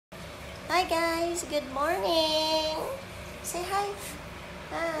Hi guys, good morning. Say hi.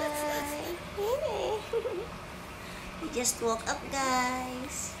 Hi. We just woke up,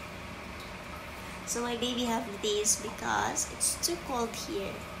 guys. So my baby have this because it's too cold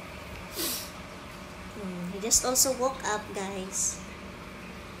here. He just also woke up, guys.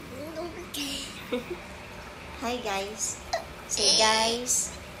 Hi guys. Say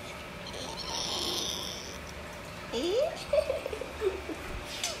guys.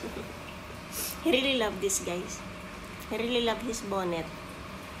 He really love this, guys. He really love his bonnet.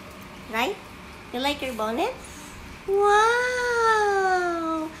 Right? You like your bonnet?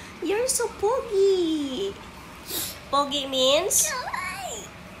 Wow! You're so poggy. Poggy means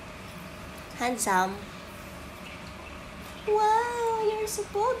handsome. Wow, you're so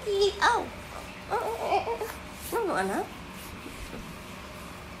poggy. Ow! No, anak.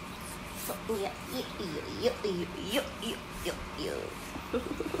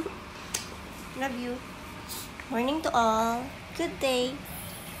 Love you. Morning to all. Good day.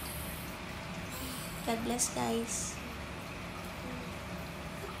 God bless, guys.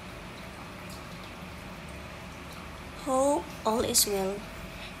 Hope all is well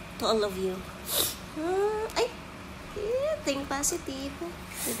to all of you. Think positive.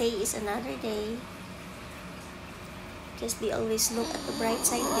 Today is another day. Just be always look at the bright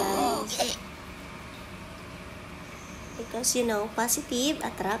side, guys. Because positive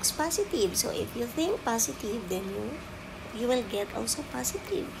attracts positive. So if you think positive, then you will get also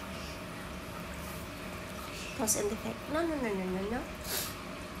positive. Cause and effect. No.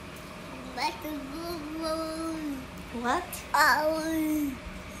 What?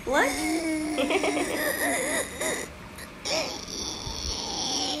 What?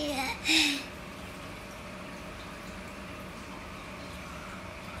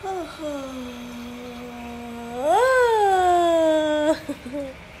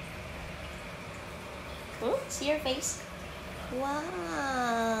 See your face?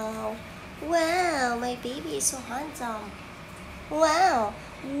 Wow. Wow, my baby is so handsome. Wow.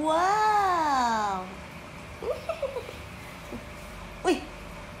 Uy,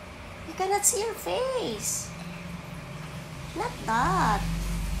 you cannot see your face. Not that.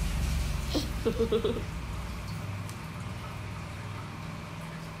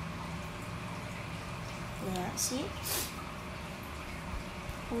 Yeah, see?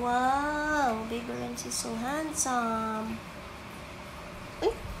 Wow, baby Renz is so handsome.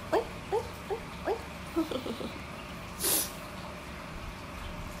 Uy.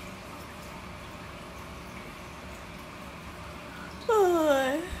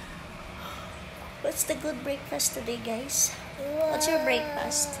 What's the good breakfast today, guys? What's your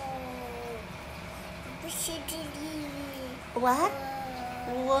breakfast? What?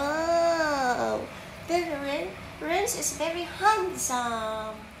 Wow! Renz is very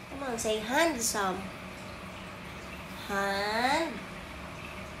handsome. Come on, say handsome. Handsome.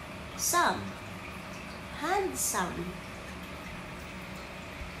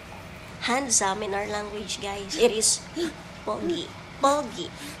 Handsome in our language, guys. It is pogi.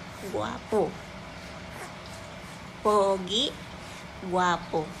 Guapo. Pogi.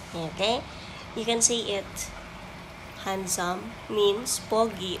 Guapo. Okay? You can say it. Handsome means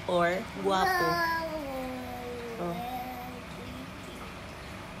pogi or guapo. Oh.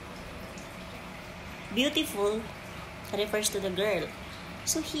 Beautiful refers to the girl.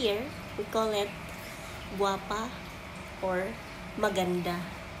 So here, we call it guapa or maganda.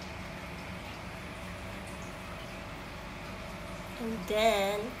 And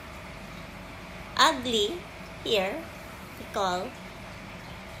then, ugly, here, we call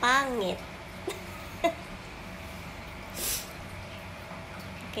pangit.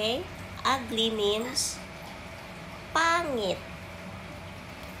 Okay? Ugly means pangit.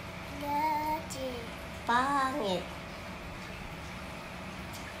 Pangit.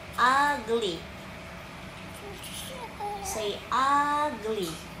 Ugly. Say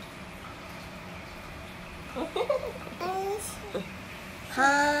ugly.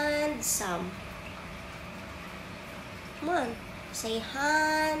 Handsome. Come on. Say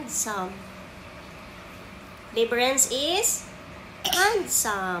handsome. Baby Renz is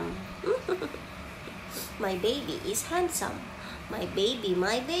handsome. My baby is handsome. My baby.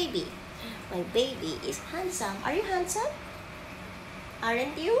 My baby is handsome. Are you handsome?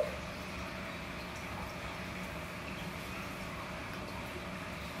 Aren't you?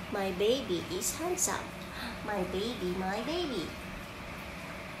 My baby is handsome. My baby.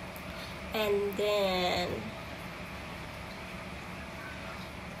 And then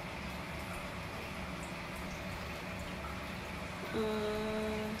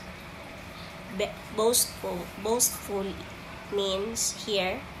boastful means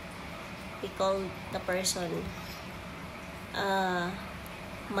here we call the person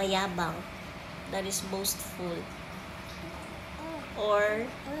mayabang, that is boastful. Or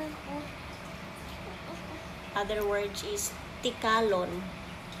other words is tikalon.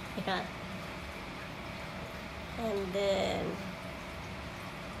 Yeah. And then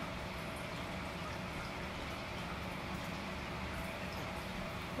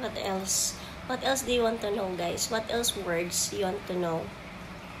what else? What else do you want to know, guys? What else words you want to know?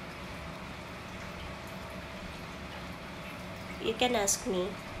 You can ask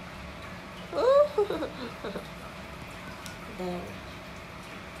me. Then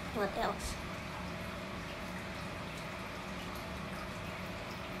what else?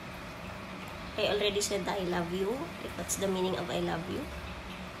 I already said I love you. If that's the meaning of I love you.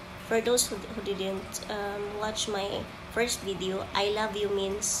 For those who didn't watch my first video, I love you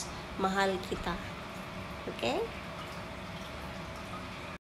means mahal kita. Okay?